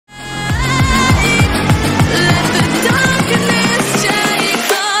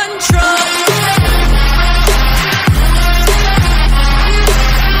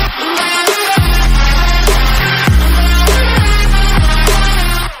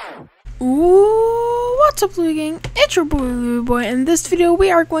What's up, Blue Gang? It's your boy, Blue Boy. In this video,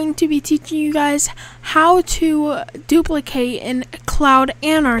 we are going to be teaching you guys how to duplicate in Cloud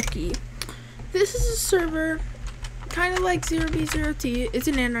Anarchy. This is a server, kind of like 0v0t. It's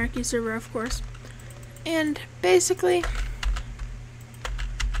an anarchy server, of course. And basically,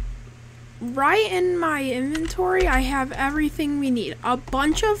 right in my inventory, I have everything we need. A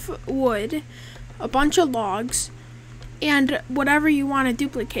bunch of wood, a bunch of logs, and whatever you want to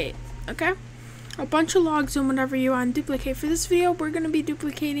duplicate, okay? A bunch of logs and whatever you want to duplicate. For this video, we're going to be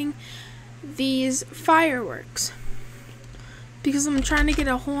duplicating these fireworks, because I'm trying to get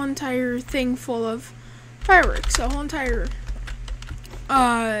a whole entire thing full of fireworks, a whole entire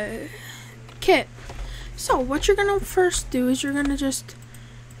kit. So what you're going to first do is you're going to just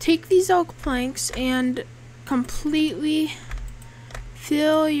take these oak planks and completely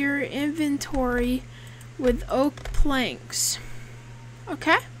fill your inventory with oak planks,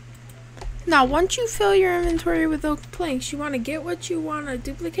 okay? Now, once you fill your inventory with oak planks, you want to get what you want to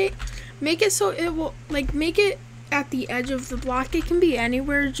duplicate. Make it so it will, make it at the edge of the block. It can be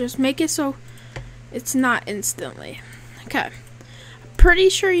anywhere. Just make it so it's not instantly. Okay. Pretty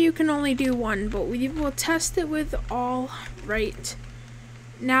sure you can only do one, but we will test it with all right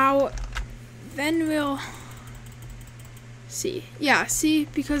now. Then we'll see. Yeah, see,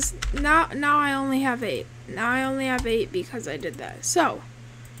 because now I only have 8. Now I only have 8 because I did that. So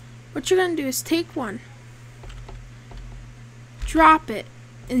what you're going to do is take one, drop it,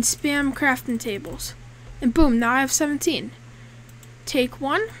 and spam crafting tables. And boom, now I have 17. Take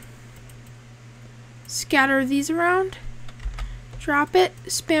one, scatter these around, drop it,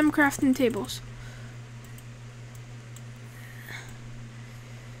 spam crafting tables.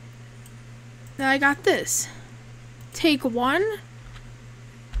 Now I got this. Take one,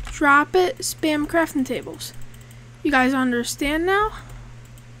 drop it, spam crafting tables. You guys understand now?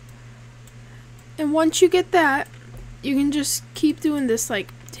 And once you get that, you can just keep doing this,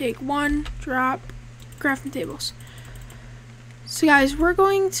 like take one, drop, crafting tables. So guys, we're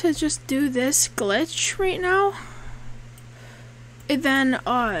going to just do this glitch right now. And then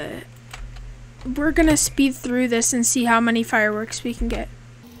we're gonna speed through this and see how many fireworks we can get.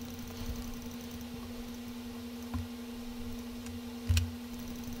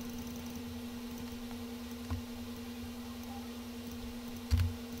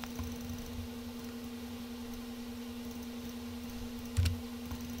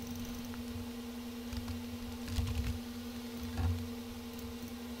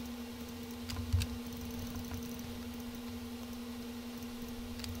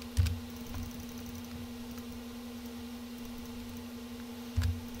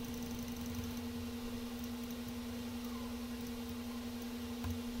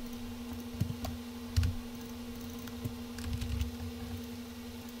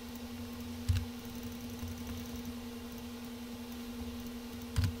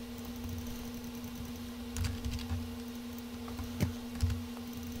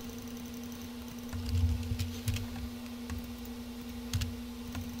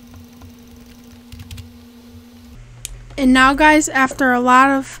 And now, guys, after a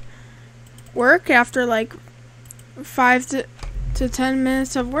lot of work, after like 5 to 10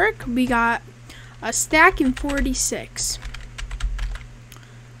 minutes of work, we got a stack in 46.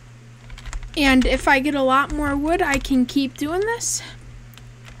 And if I get a lot more wood, I can keep doing this.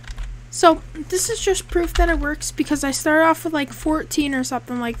 So this is just proof that it works, because I started off with like 14 or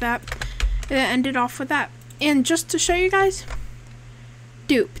something like that, and it ended off with that. And just to show you guys,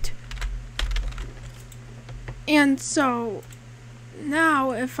 duped. And so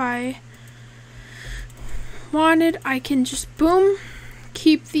now if I wanted, I can just boom,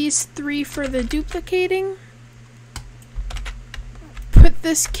 keep these 3 for the duplicating, put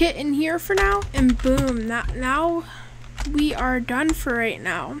this kit in here for now, and boom, now we are done for right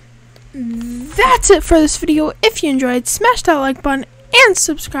now. That's it for this video. If you enjoyed, smash that like button and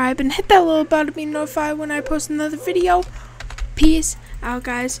subscribe, and hit that little bell to be notified when I post another video. Peace out,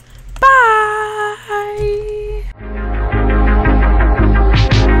 guys. Bye.